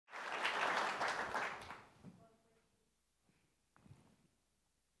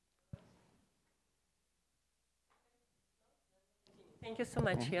Thank you so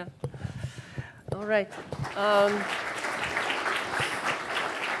much. Yeah. All right.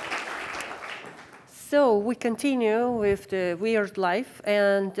 So we continue with the weird life,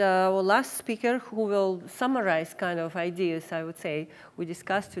 and our last speaker, who will summarize kind of ideas, I would say, we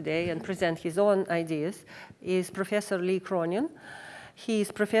discussed today and present his own ideas, is Professor Lee Cronin. He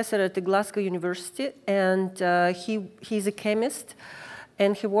is professor at the Glasgow University, and he's a chemist,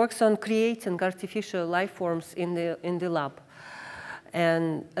 and he works on creating artificial life forms in the lab.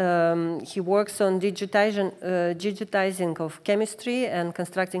 And he works on digitizing of chemistry and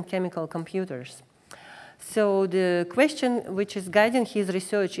constructing chemical computers. So the question which is guiding his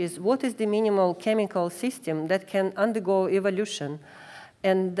research is, what is the minimal chemical system that can undergo evolution?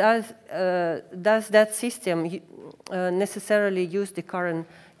 And does that system necessarily use the current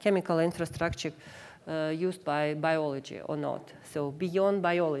chemical infrastructure used by biology or not? So beyond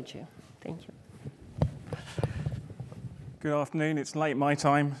biology. Thank you. Good afternoon. It's late my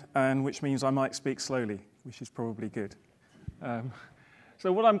time, and which means I might speak slowly, which is probably good.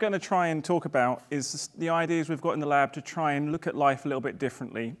 So what I'm going to try and talk about is the ideas we've got in the lab to try and look at life a little bit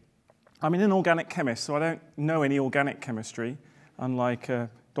differently. I'm an inorganic chemist, so I don't know any organic chemistry, unlike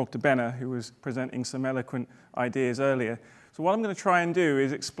Dr. Benner, who was presenting some eloquent ideas earlier. So what I'm going to try and do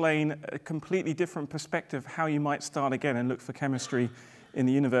is explain a completely different perspective of how you might start again and look for chemistry in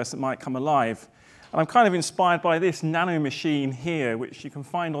the universe that might come alive. And I'm kind of inspired by this nano machine here, which you can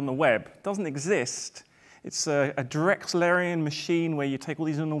find on the web. It doesn't exist. It's a Drexlerian machine where you take all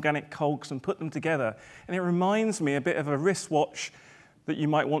these inorganic cogs and put them together. And it reminds me a bit of a wristwatch that you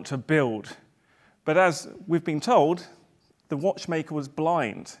might want to build. But as we've been told, the watchmaker was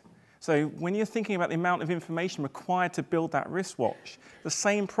blind. So when you're thinking about the amount of information required to build that wristwatch, the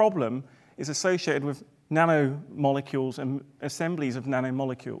same problem is associated with nanomolecules and assemblies of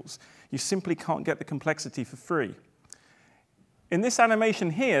nanomolecules. You simply can't get the complexity for free. In this animation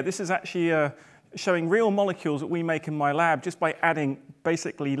here, this is actually showing real molecules that we make in my lab just by adding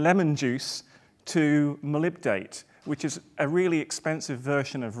basically lemon juice to molybdate, which is a really expensive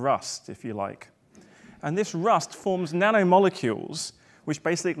version of rust, if you like. And this rust forms nanomolecules, which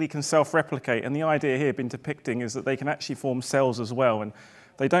basically can self-replicate. And the idea here been depicting is that they can actually form cells as well. And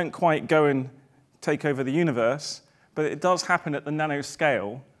they don't quite go and take over the universe, but it does happen at the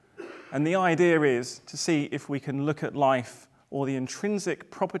nanoscale. And the idea is to see if we can look at life or the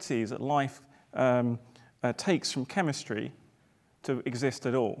intrinsic properties that life takes from chemistry to exist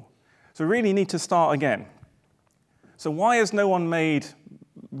at all. So we really need to start again. So why has no one made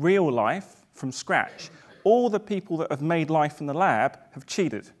real life from scratch? All the people that have made life in the lab have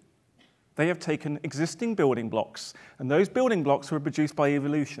cheated. They have taken existing building blocks, and those building blocks were produced by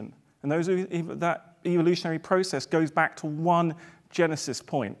evolution. And that evolutionary process goes back to one genesis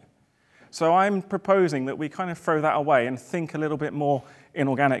point. So I'm proposing that we kind of throw that away and think a little bit more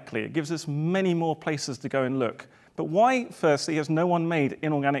inorganically. It gives us many more places to go and look. But why, firstly, has no one made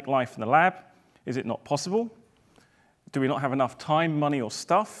inorganic life in the lab? Is it not possible? Do we not have enough time, money, or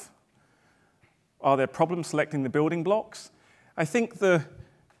stuff? Are there problems selecting the building blocks? I think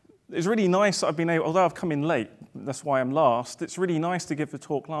it's really nice that I've been able, although I've come in late, that's why I'm last, it's really nice to give the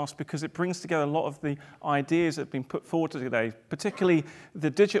talk last because it brings together a lot of the ideas that have been put forward today, particularly the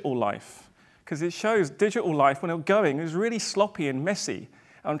digital life. Because it shows digital life, when it was going, it was really sloppy and messy.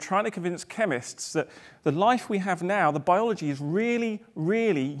 I'm trying to convince chemists that the life we have now, the biology, is really,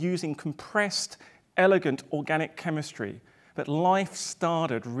 really using compressed, elegant organic chemistry. But life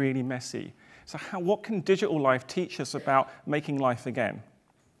started really messy. So what can digital life teach us about making life again?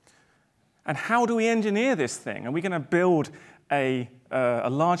 And how do we engineer this thing? Are we going to build a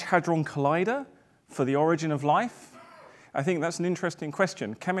Large Hadron Collider for the origin of life? I think that's an interesting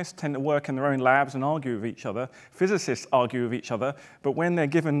question. Chemists tend to work in their own labs and argue with each other. Physicists argue with each other. But when they're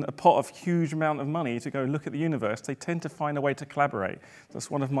given a pot of huge amount of money to go look at the universe, they tend to find a way to collaborate. That's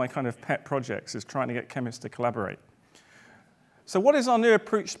one of my kind of pet projects, is trying to get chemists to collaborate. So what is our new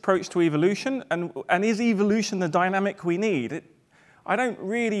approach to evolution? And is evolution the dynamic we need? I don't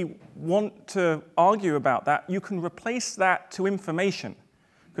really want to argue about that. You can replace that to information.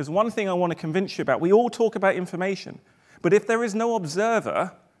 Because one thing I want to convince you about, we all talk about information. But if there is no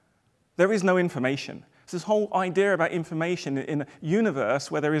observer, there is no information. So this whole idea about information in a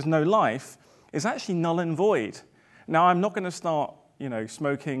universe where there is no life is actually null and void. Now, I'm not going to start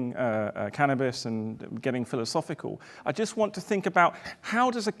smoking cannabis and getting philosophical. I just want to think about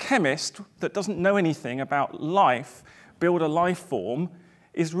how does a chemist that doesn't know anything about life build a life form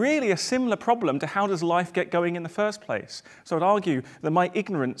is really a similar problem to how does life get going in the first place. So I'd argue that my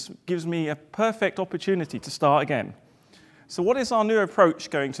ignorance gives me a perfect opportunity to start again. So what is our new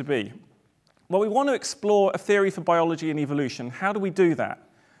approach going to be? Well, we want to explore a theory for biology and evolution. How do we do that?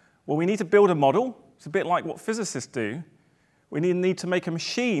 Well, we need to build a model. It's a bit like what physicists do. We need to make a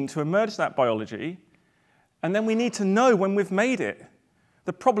machine to emerge that biology, and then we need to know when we've made it.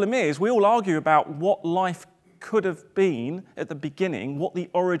 The problem is, we all argue about what life could have been at the beginning, what the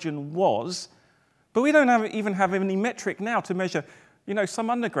origin was, but we don't even have any metric now to measure. You know, some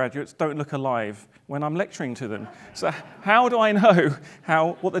undergraduates don't look alive when I'm lecturing to them. So how do I know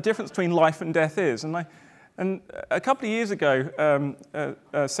what the difference between life and death is? And a couple of years ago,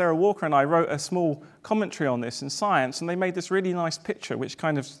 Sarah Walker and I wrote a small commentary on this in Science, and they made this really nice picture which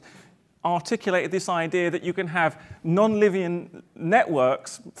kind of articulated this idea that you can have non-living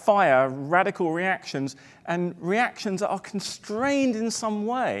networks fire radical reactions, and reactions that are constrained in some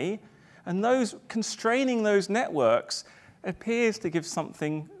way, and those constraining those networks appears to give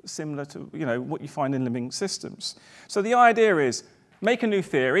something similar to, you know, what you find in living systems. So the idea is make a new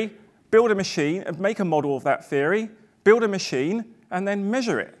theory, build a machine, make a model of that theory, build a machine, and then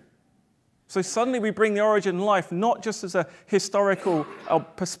measure it. So suddenly we bring the origin of life not just as a historical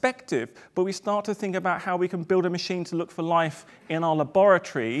perspective, but we start to think about how we can build a machine to look for life in our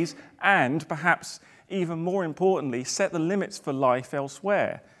laboratories and, perhaps even more importantly, set the limits for life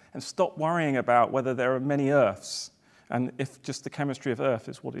elsewhere and stop worrying about whether there are many Earths and if just the chemistry of Earth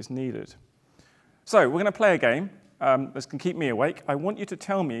is what is needed. So we're going to play a game. This can keep me awake. I want you to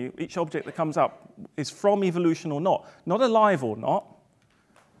tell me each object that comes up is from evolution or not alive or not.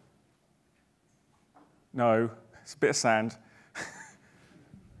 No, it's a bit of sand.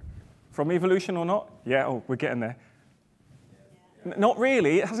 From evolution or not? Yeah, oh, we're getting there. Not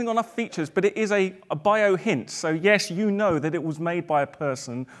really, it hasn't got enough features, but it is a bio hint. So yes, you know that it was made by a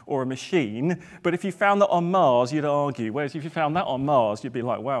person or a machine, but if you found that on Mars, you'd argue. Whereas if you found that on Mars, you'd be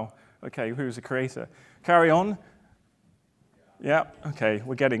like, wow, okay, who's the creator? Carry on. Yeah, okay,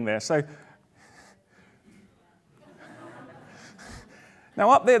 we're getting there. So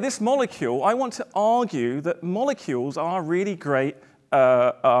now up there, this molecule, I want to argue that molecules are really great,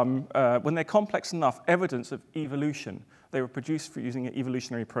 when they're complex enough, evidence of evolution. They were produced for using an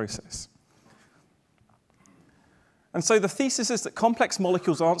evolutionary process. And so the thesis is that complex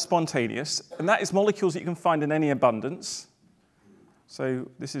molecules aren't spontaneous, and that is molecules that you can find in any abundance. So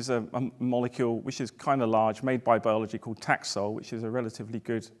this is a molecule which is kind of large, made by biology, called Taxol, which is a relatively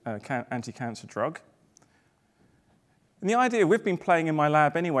good anti-cancer drug. And the idea we've been playing in my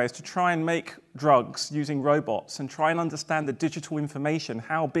lab anyway is to try and make drugs using robots and try and understand the digital information.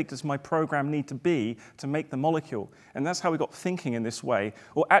 How big does my program need to be to make the molecule? And that's how we got thinking in this way.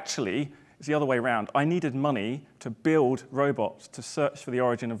 Or actually, it's the other way around. I needed money to build robots to search for the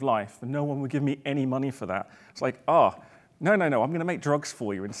origin of life, and no one would give me any money for that. It's like, no, I'm going to make drugs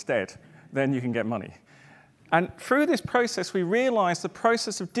for you instead. Then you can get money. And through this process, we realized the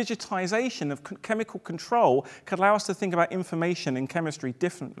process of digitization of chemical control could allow us to think about information in chemistry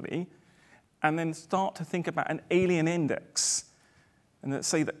differently, and then start to think about an alien index, and let's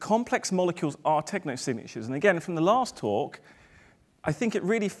say that complex molecules are technosignatures. And again, from the last talk, I think it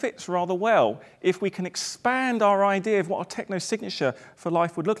really fits rather well. If we can expand our idea of what a technosignature for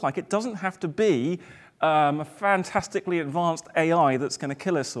life would look like, it doesn't have to be a fantastically advanced AI that's going to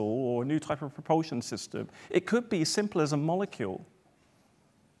kill us all, or a new type of propulsion system. It could be as simple as a molecule,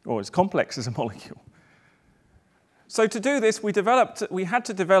 or as complex as a molecule. So to do this, we had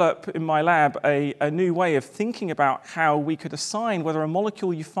to develop in my lab a new way of thinking about how we could assign whether a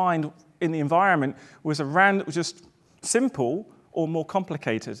molecule you find in the environment was just simple or more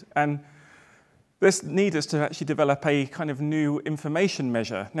complicated. And this needed us to actually develop a kind of new information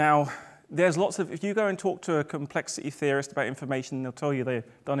measure. Now, there's lots of, if you go and talk to a complexity theorist about information, they'll tell you they've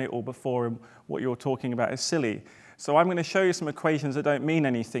done it all before and what you're talking about is silly. So I'm going to show you some equations that don't mean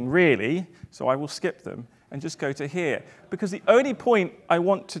anything really, so I will skip them and just go to here. Because the only point I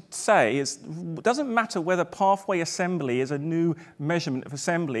want to say is, it doesn't matter whether pathway assembly is a new measurement of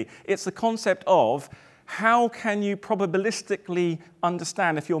assembly. It's the concept of how can you probabilistically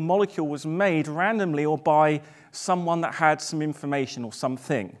understand if your molecule was made randomly or by someone that had some information or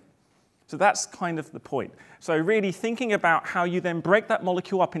something. So that's kind of the point. So really thinking about how you then break that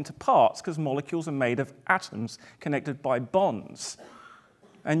molecule up into parts, because molecules are made of atoms connected by bonds.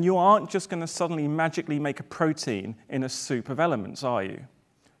 And you aren't just going to suddenly magically make a protein in a soup of elements, are you?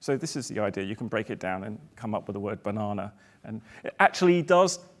 So this is the idea. You can break it down and come up with the word banana. And it actually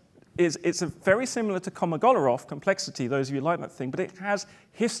it's very similar to Kolmogorov complexity, those of you who like that thing, but it has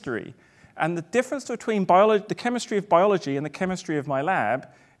history. And the difference between the chemistry of biology and the chemistry of my lab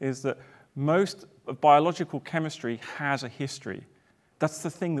is that most of biological chemistry has a history. That's the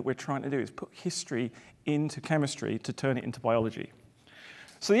thing that we're trying to do, is put history into chemistry to turn it into biology.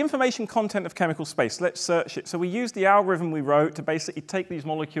 So the information content of chemical space, let's search it. So we used the algorithm we wrote to basically take these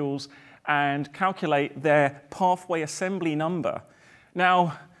molecules and calculate their pathway assembly number.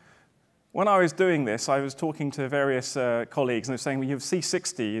 Now, when I was doing this, I was talking to various colleagues, and they're saying, well, you have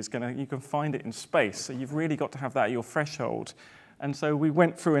C60, you can find it in space, so you've really got to have that at your threshold. And so we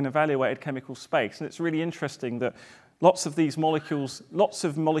went through and evaluated chemical space, and it's really interesting that lots of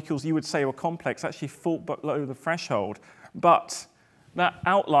molecules you would say were complex actually fall below the threshold. But that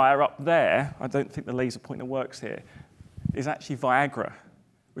outlier up there, I don't think the laser pointer works here, is actually Viagra,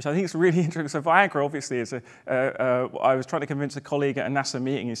 which I think is really interesting. So Viagra obviously is I was trying to convince a colleague at a NASA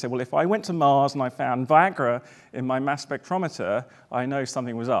meeting. He said, well, if I went to Mars and I found Viagra in my mass spectrometer, I know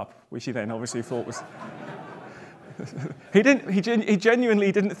something was up, which he then obviously thought was... He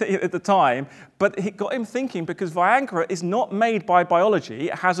genuinely didn't think it at the time, but it got him thinking, because Viagra is not made by biology.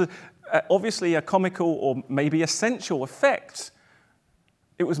 It has obviously a comical or maybe essential effect.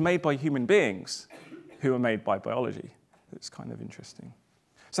 It was made by human beings who were made by biology. It's kind of interesting.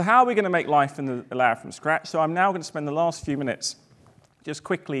 So how are we going to make life in the lab from scratch? So I'm now going to spend the last few minutes just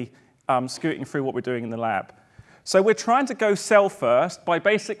quickly scooting through what we're doing in the lab. So we're trying to go cell first by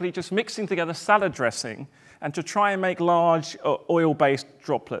basically just mixing together salad dressing and to try and make large oil-based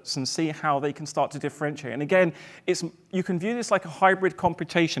droplets and see how they can start to differentiate. And again, you can view this like a hybrid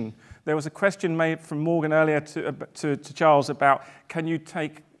computation. There was a question made from Morgan earlier to Charles about, can you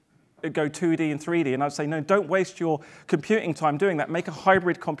go 2D and 3D? And I'd say, no, don't waste your computing time doing that. Make a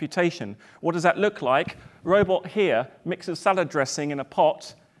hybrid computation. What does that look like? Robot here mixes salad dressing in a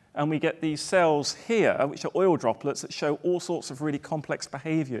pot, and we get these cells here, which are oil droplets that show all sorts of really complex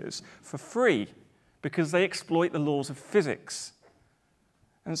behaviors for free, because they exploit the laws of physics.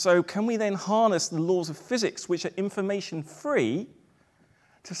 And so can we then harness the laws of physics, which are information-free,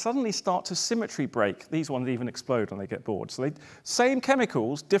 to suddenly start to symmetry break? These ones even explode when they get bored. So same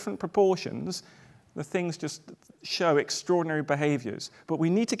chemicals, different proportions, the things just show extraordinary behaviors. But we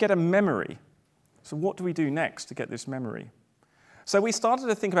need to get a memory. So what do we do next to get this memory? So we started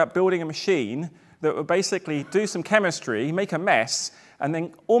to think about building a machine that would basically do some chemistry, make a mess, and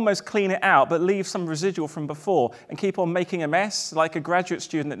then almost clean it out, but leave some residual from before, and keep on making a mess, like a graduate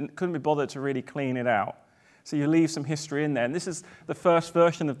student that couldn't be bothered to really clean it out. So you leave some history in there. And this is the first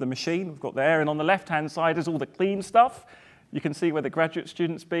version of the machine we've got there. And on the left-hand side is all the clean stuff. You can see where the graduate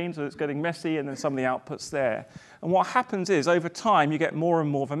student's been, so it's getting messy, and then some of the outputs there. And what happens is, over time, you get more and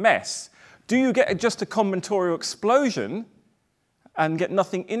more of a mess. Do you get just a combinatorial explosion and get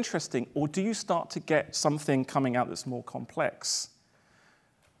nothing interesting, or do you start to get something coming out that's more complex?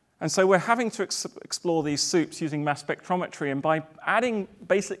 And so we're having to explore these soups using mass spectrometry, and by adding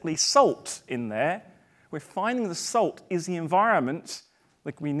basically salt in there, we're finding the salt is the environment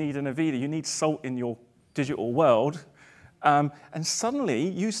like we need in Avida. You need salt in your digital world. And suddenly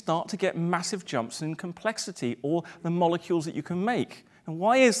you start to get massive jumps in complexity, or the molecules that you can make. And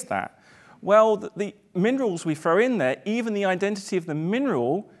why is that? Well, the minerals we throw in there, even the identity of the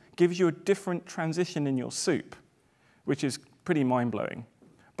mineral, gives you a different transition in your soup, which is pretty mind-blowing.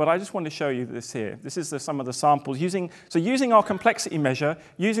 But I just want to show you this here. This is some of the samples. Using our complexity measure,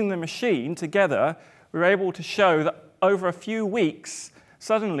 using the machine together, we're able to show that over a few weeks,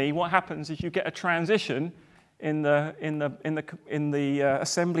 suddenly what happens is you get a transition in the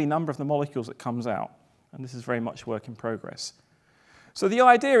assembly number of the molecules that comes out. And this is very much work in progress. So the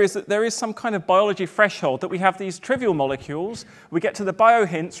idea is that there is some kind of biology threshold, that we have these trivial molecules. We get to the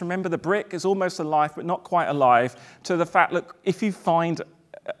biohints. Remember, the brick is almost alive, but not quite alive, to the fact, look, if you find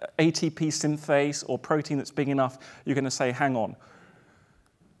ATP synthase or protein that's big enough, you're going to say, hang on.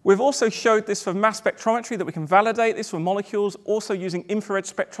 We've also showed this for mass spectrometry, that we can validate this for molecules, also using infrared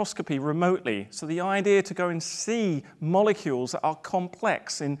spectroscopy remotely. So the idea to go and see molecules that are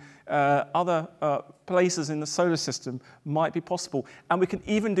complex in other places in the solar system might be possible. And we can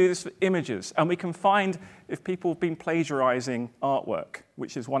even do this for images. And we can find if people have been plagiarizing artwork,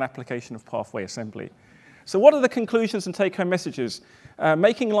 which is one application of pathway assembly. So what are the conclusions and take-home messages?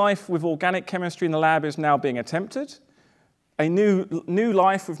 Making life with organic chemistry in the lab is now being attempted. A new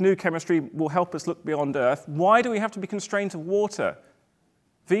life with new chemistry will help us look beyond Earth. Why do we have to be constrained to water?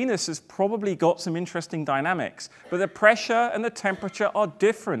 Venus has probably got some interesting dynamics, but the pressure and the temperature are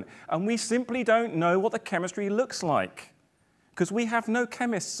different, and we simply don't know what the chemistry looks like, because we have no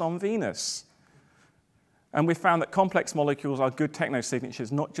chemists on Venus. And we found that complex molecules are good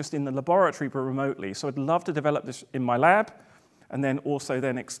technosignatures, not just in the laboratory, but remotely. So I'd love to develop this in my lab, and then also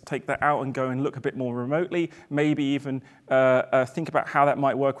take that out and go and look a bit more remotely, maybe even think about how that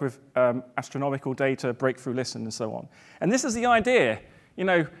might work with astronomical data, breakthrough listen, and so on. And this is the idea. You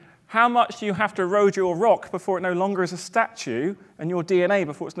know, How much do you have to erode your rock before it no longer is a statue, and your DNA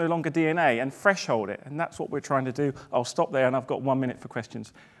before it's no longer DNA, and threshold it? And that's what we're trying to do. I'll stop there, and I've got 1 minute for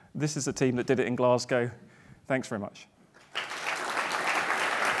questions. This is the team that did it in Glasgow. Thanks very much.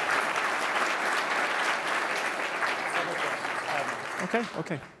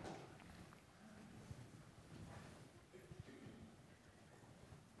 Okay.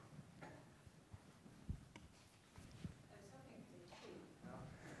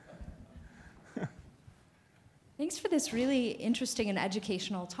 Thanks for this really interesting and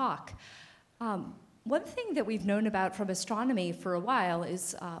educational talk. One thing that we've known about from astronomy for a while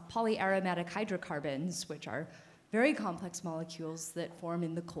is polyaromatic hydrocarbons, which are very complex molecules that form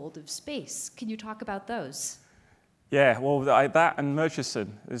in the cold of space. Can you talk about those? Yeah, well, that and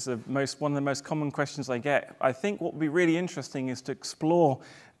Murchison is one of the most common questions I get. I think what would be really interesting is to explore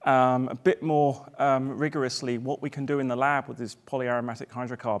a bit more rigorously what we can do in the lab with these polyaromatic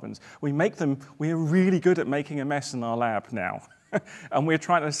hydrocarbons. We're really good at making a mess in our lab now. And we're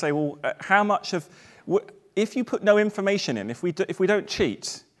trying to say, well, how much of, if you put no information in, if we don't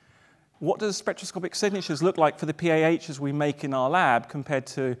cheat, what does spectroscopic signatures look like for the PAHs we make in our lab compared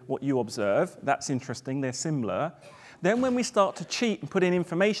to what you observe? That's interesting, they're similar. Then when we start to cheat and put in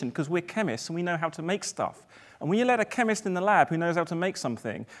information, because we're chemists and we know how to make stuff, and when you let a chemist in the lab who knows how to make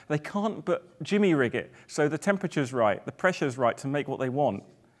something, they can't but jimmy rig it so the temperature's right, the pressure's right to make what they want.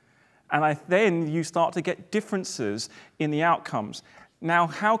 And then you start to get differences in the outcomes. Now,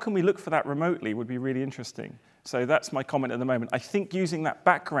 how can we look for that remotely would be really interesting. So that's my comment at the moment. I think using that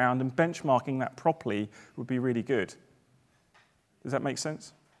background and benchmarking that properly would be really good. Does that make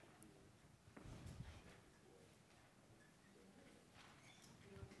sense?